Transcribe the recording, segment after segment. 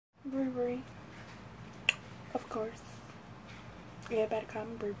Bree. Of course. Everybody call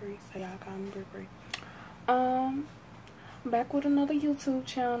me Bree Bree, so y'all call me Bree Bree. Back with another YouTube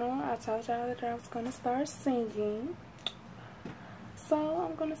channel. I told y'all that I was gonna start singing. So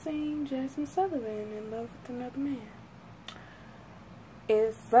I'm gonna sing Jazmine Sullivan, In Love with Another Man.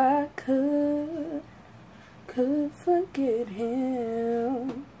 If I could forget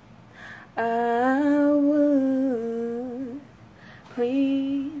him, I would.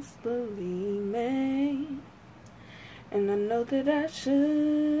 Please believe me. And I know that I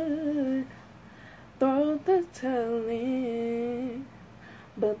should throw the towel in,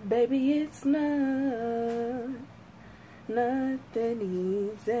 but baby, it's not that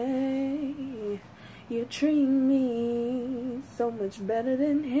easy. You treat me so much better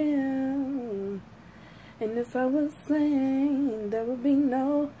than him, and if I was sane, there would be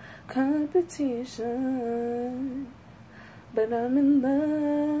no competition. But I'm in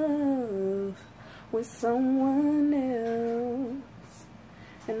love with someone else,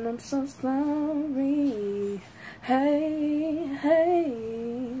 and I'm so sorry. Hey,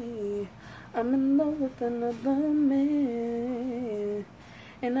 I'm in love with another man,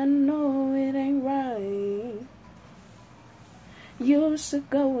 and I know it ain't right. You should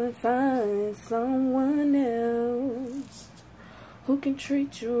go and find someone else who can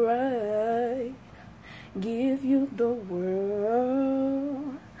treat you right, give you the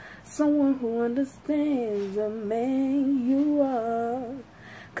world, someone who understands the man you are.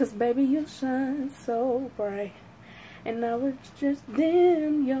 'Cause baby, you shine so bright, and I would just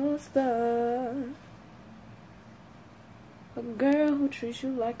dim your star. A girl who treats you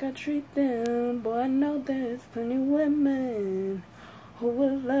like I treat them. Boy, I know there's plenty women who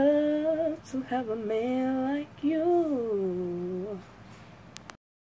would love to have a man like you.